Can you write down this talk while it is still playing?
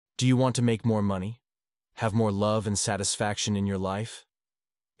Do you want to make more money? Have more love and satisfaction in your life?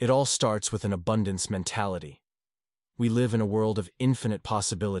 It all starts with an abundance mentality. We live in a world of infinite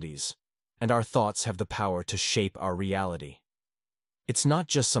possibilities, and our thoughts have the power to shape our reality. It's not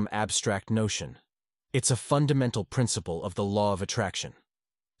just some abstract notion. It's a fundamental principle of the law of attraction.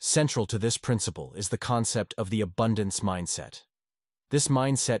 Central to this principle is the concept of the abundance mindset. This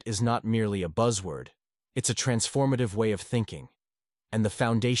mindset is not merely a buzzword, it's a transformative way of thinking, and the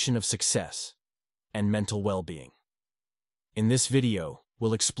foundation of success and mental well-being. In this video,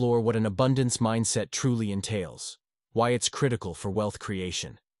 we'll explore what an abundance mindset truly entails, why it's critical for wealth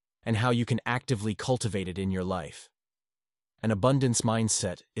creation, and how you can actively cultivate it in your life. An abundance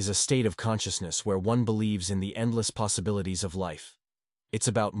mindset is a state of consciousness where one believes in the endless possibilities of life. It's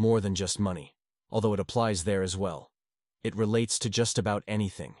about more than just money, although it applies there as well. It relates to just about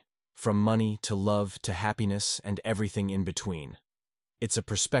anything, from money to love to happiness and everything in between. It's a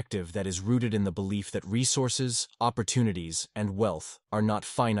perspective that is rooted in the belief that resources, opportunities, and wealth are not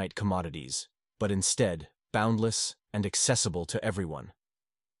finite commodities, but instead boundless and accessible to everyone.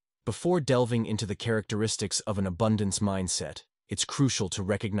 Before delving into the characteristics of an abundance mindset, it's crucial to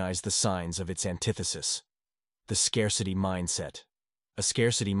recognize the signs of its antithesis, the scarcity mindset. A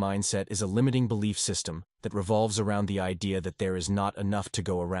scarcity mindset is a limiting belief system that revolves around the idea that there is not enough to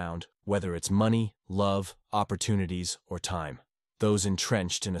go around, whether it's money, love, opportunities, or time. Those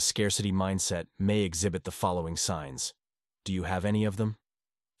entrenched in a scarcity mindset may exhibit the following signs. Do you have any of them?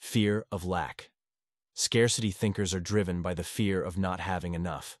 Fear of lack. Scarcity thinkers are driven by the fear of not having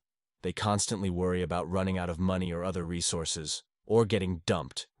enough. They constantly worry about running out of money or other resources, or getting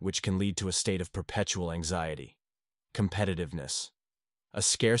dumped, which can lead to a state of perpetual anxiety. Competitiveness. A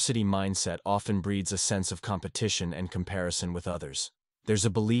scarcity mindset often breeds a sense of competition and comparison with others. There's a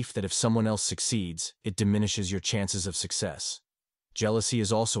belief that if someone else succeeds, it diminishes your chances of success. Jealousy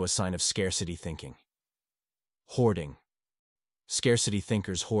is also a sign of scarcity thinking. Hoarding. Scarcity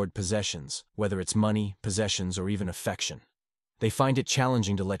thinkers hoard possessions, whether it's money, possessions, or even affection. They find it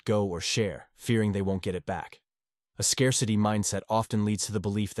challenging to let go or share, fearing they won't get it back. A scarcity mindset often leads to the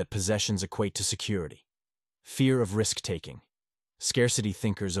belief that possessions equate to security. Fear of risk-taking. Scarcity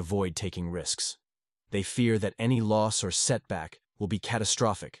thinkers avoid taking risks. They fear that any loss or setback will be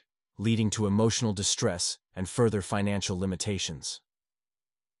catastrophic, leading to emotional distress and further financial limitations.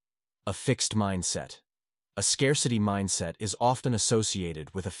 A fixed mindset. A scarcity mindset is often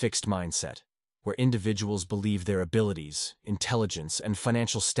associated with a fixed mindset, where individuals believe their abilities, intelligence, and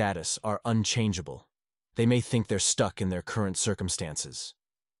financial status are unchangeable. They may think they're stuck in their current circumstances.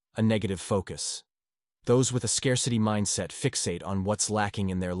 A negative focus. Those with a scarcity mindset fixate on what's lacking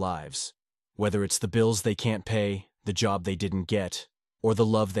in their lives, whether it's the bills they can't pay, the job they didn't get, or the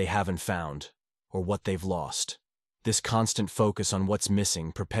love they haven't found, or what they've lost. This constant focus on what's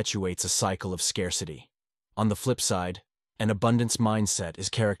missing perpetuates a cycle of scarcity. On the flip side, an abundance mindset is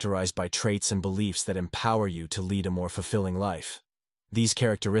characterized by traits and beliefs that empower you to lead a more fulfilling life. These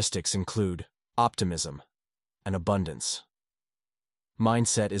characteristics include optimism and abundance.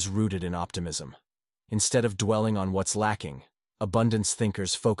 Mindset is rooted in optimism. Instead of dwelling on what's lacking, abundance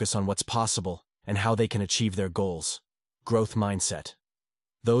thinkers focus on what's possible and how they can achieve their goals. Growth mindset.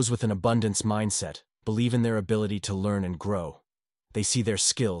 Those with an abundance mindset believe in their ability to learn and grow. They see their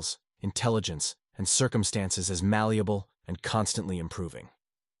skills, intelligence, and circumstances as malleable and constantly improving.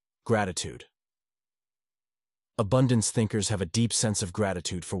 Gratitude. Abundance thinkers have a deep sense of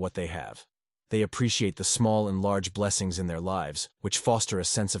gratitude for what they have. They appreciate the small and large blessings in their lives, which foster a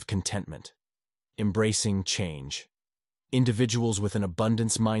sense of contentment. Embracing change. Individuals with an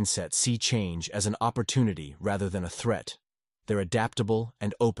abundance mindset see change as an opportunity rather than a threat. They're adaptable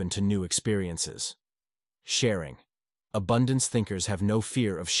and open to new experiences. Sharing. Abundance thinkers have no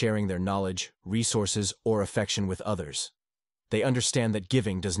fear of sharing their knowledge, resources, or affection with others. They understand that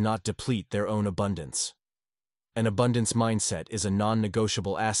giving does not deplete their own abundance. An abundance mindset is a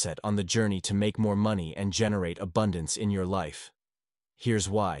non-negotiable asset on the journey to make more money and generate abundance in your life. Here's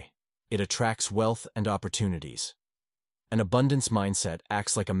why. It attracts wealth and opportunities. An abundance mindset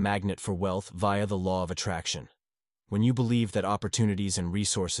acts like a magnet for wealth via the law of attraction. When you believe that opportunities and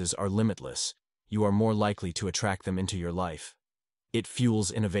resources are limitless, you are more likely to attract them into your life. It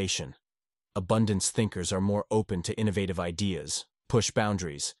fuels innovation. Abundance thinkers are more open to innovative ideas, push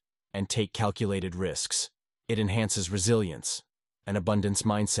boundaries, and take calculated risks. It enhances resilience. An abundance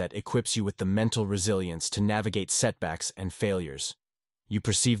mindset equips you with the mental resilience to navigate setbacks and failures. You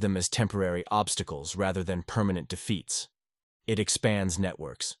perceive them as temporary obstacles rather than permanent defeats. It expands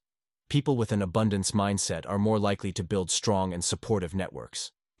networks. People with an abundance mindset are more likely to build strong and supportive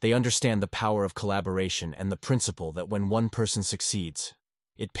networks. They understand the power of collaboration and the principle that when one person succeeds,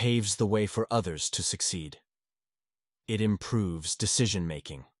 It paves the way for others to succeed. It improves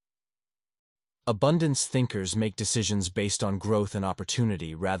decision-making. Abundance thinkers make decisions based on growth and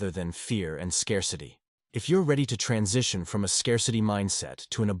opportunity rather than fear and scarcity. If you're ready to transition from a scarcity mindset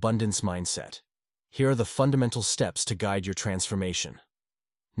to an abundance mindset, here are the fundamental steps to guide your transformation.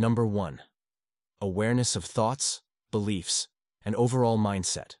 Number 1. Awareness of thoughts, beliefs, and overall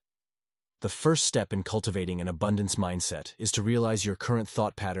mindset. The first step in cultivating an abundance mindset is to realize your current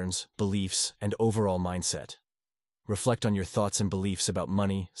thought patterns, beliefs, and overall mindset. Reflect on your thoughts and beliefs about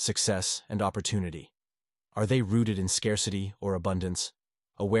money, success, and opportunity. Are they rooted in scarcity or abundance?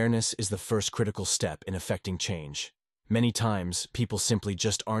 Awareness is the first critical step in effecting change. Many times, people simply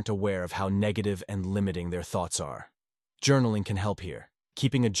just aren't aware of how negative and limiting their thoughts are. Journaling can help here.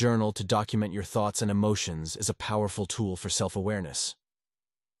 Keeping a journal to document your thoughts and emotions is a powerful tool for self-awareness.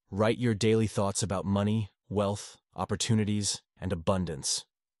 Write your daily thoughts about money, wealth, opportunities, and abundance.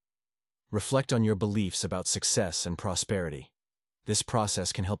 Reflect on your beliefs about success and prosperity. This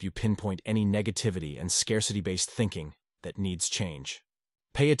process can help you pinpoint any negativity and scarcity-based thinking that needs change.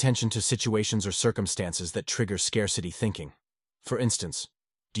 Pay attention to situations or circumstances that trigger scarcity thinking. For instance,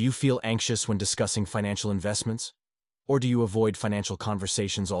 do you feel anxious when discussing financial investments? Or do you avoid financial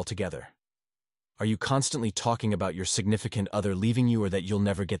conversations altogether? Are you constantly talking about your significant other leaving you or that you'll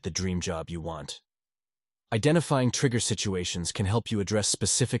never get the dream job you want? Identifying trigger situations can help you address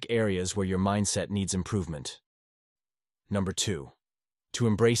specific areas where your mindset needs improvement. Number 2. To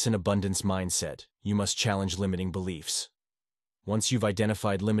embrace an abundance mindset, you must challenge limiting beliefs. Once you've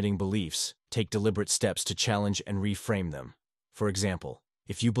identified limiting beliefs, take deliberate steps to challenge and reframe them. For example,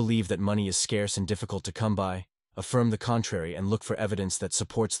 if you believe that money is scarce and difficult to come by, affirm the contrary and look for evidence that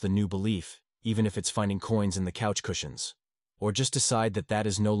supports the new belief, even if it's finding coins in the couch cushions. Or just decide that that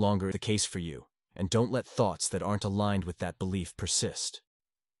is no longer the case for you, and don't let thoughts that aren't aligned with that belief persist.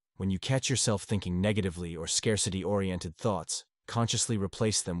 When you catch yourself thinking negatively or scarcity-oriented thoughts, consciously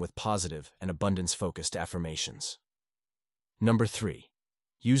replace them with positive and abundance-focused affirmations. Number 3.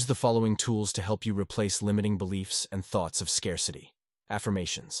 Use the following tools to help you replace limiting beliefs and thoughts of scarcity.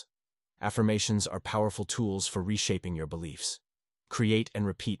 Affirmations. Affirmations are powerful tools for reshaping your beliefs. Create and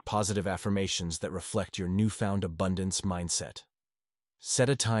repeat positive affirmations that reflect your newfound abundance mindset. Set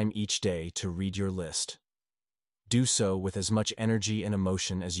a time each day to read your list. Do so with as much energy and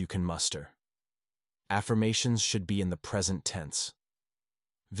emotion as you can muster. Affirmations should be in the present tense.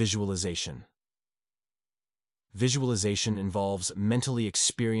 Visualization. Visualization involves mentally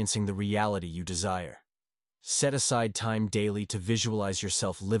experiencing the reality you desire. Set aside time daily to visualize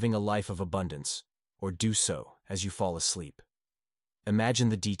yourself living a life of abundance, or do so as you fall asleep. Imagine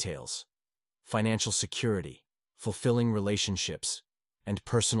the details: financial security, fulfilling relationships, and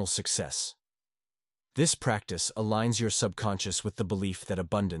personal success. This practice aligns your subconscious with the belief that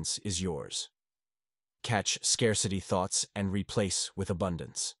abundance is yours. Catch scarcity thoughts and replace with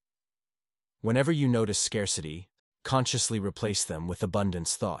abundance. Whenever you notice scarcity, consciously replace them with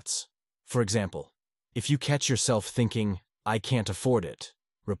abundance thoughts. For example, if you catch yourself thinking, "I can't afford it,"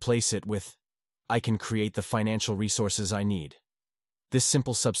 replace it with, "I can create the financial resources I need." This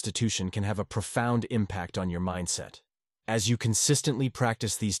simple substitution can have a profound impact on your mindset. As you consistently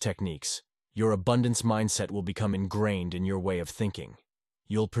practice these techniques, your abundance mindset will become ingrained in your way of thinking.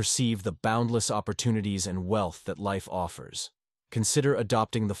 You'll perceive the boundless opportunities and wealth that life offers. Consider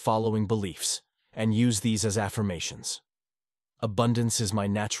adopting the following beliefs and use these as affirmations. Abundance is my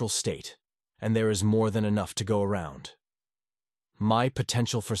natural state, and there is more than enough to go around. My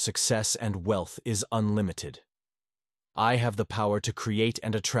potential for success and wealth is unlimited. I have the power to create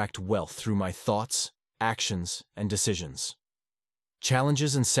and attract wealth through my thoughts, actions, and decisions.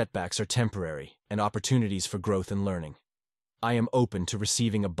 Challenges and setbacks are temporary and opportunities for growth and learning. I am open to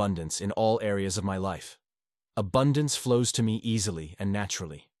receiving abundance in all areas of my life. Abundance flows to me easily and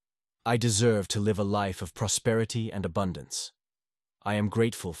naturally. I deserve to live a life of prosperity and abundance. I am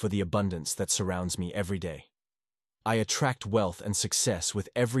grateful for the abundance that surrounds me every day. I attract wealth and success with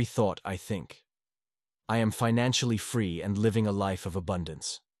every thought I think. I am financially free and living a life of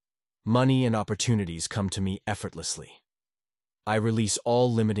abundance. Money and opportunities come to me effortlessly. I release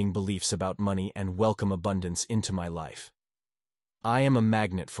all limiting beliefs about money and welcome abundance into my life. I am a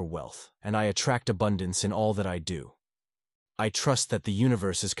magnet for wealth, and I attract abundance in all that I do. I trust that the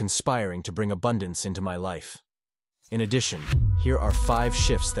universe is conspiring to bring abundance into my life. In addition, here are 5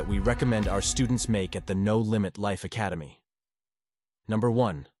 shifts that we recommend our students make at the No Limit Life Academy. Number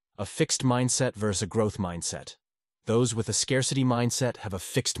 1. A fixed mindset versus a growth mindset. Those with a scarcity mindset have a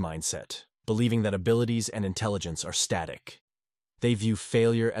fixed mindset, believing that abilities and intelligence are static. They view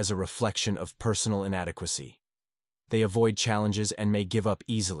failure as a reflection of personal inadequacy. They avoid challenges and may give up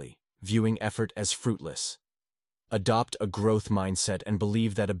easily, viewing effort as fruitless. Adopt a growth mindset and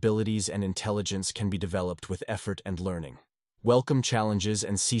believe that abilities and intelligence can be developed with effort and learning. Welcome challenges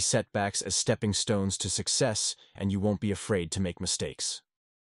and see setbacks as stepping stones to success, and you won't be afraid to make mistakes.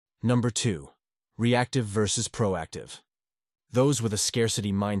 Number 2. Reactive versus proactive. Those with a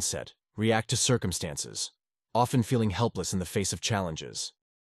scarcity mindset react to circumstances, often feeling helpless in the face of challenges.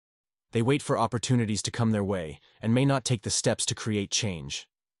 They wait for opportunities to come their way and may not take the steps to create change.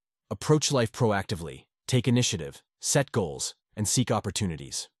 Approach life proactively, take initiative, set goals, and seek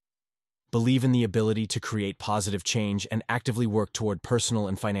opportunities. Believe in the ability to create positive change and actively work toward personal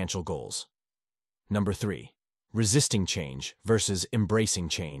and financial goals. Number 3. Resisting change versus embracing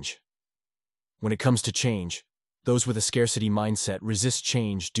change. When it comes to change, those with a scarcity mindset resist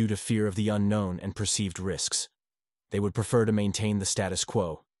change due to fear of the unknown and perceived risks. They would prefer to maintain the status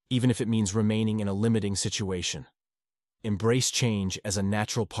quo, even if it means remaining in a limiting situation. Embrace change as a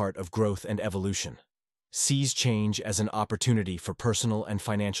natural part of growth and evolution. Seize change as an opportunity for personal and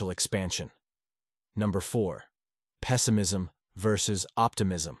financial expansion. Number 4. Pessimism versus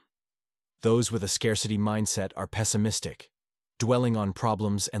optimism. Those with a scarcity mindset are pessimistic, dwelling on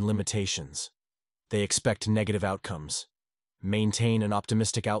problems and limitations. They expect negative outcomes. Maintain an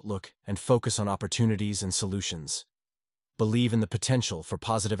optimistic outlook and focus on opportunities and solutions. Believe in the potential for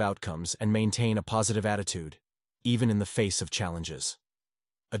positive outcomes and maintain a positive attitude, even in the face of challenges.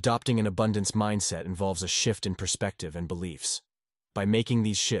 Adopting an abundance mindset involves a shift in perspective and beliefs. By making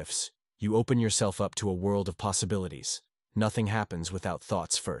these shifts, you open yourself up to a world of possibilities. Nothing happens without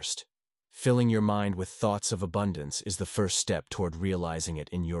thoughts first. Filling your mind with thoughts of abundance is the first step toward realizing it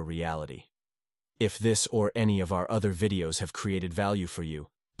in your reality. If this or any of our other videos have created value for you,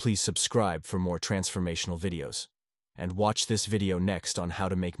 please subscribe for more transformational videos. And watch this video next on how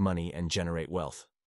to make money and generate wealth.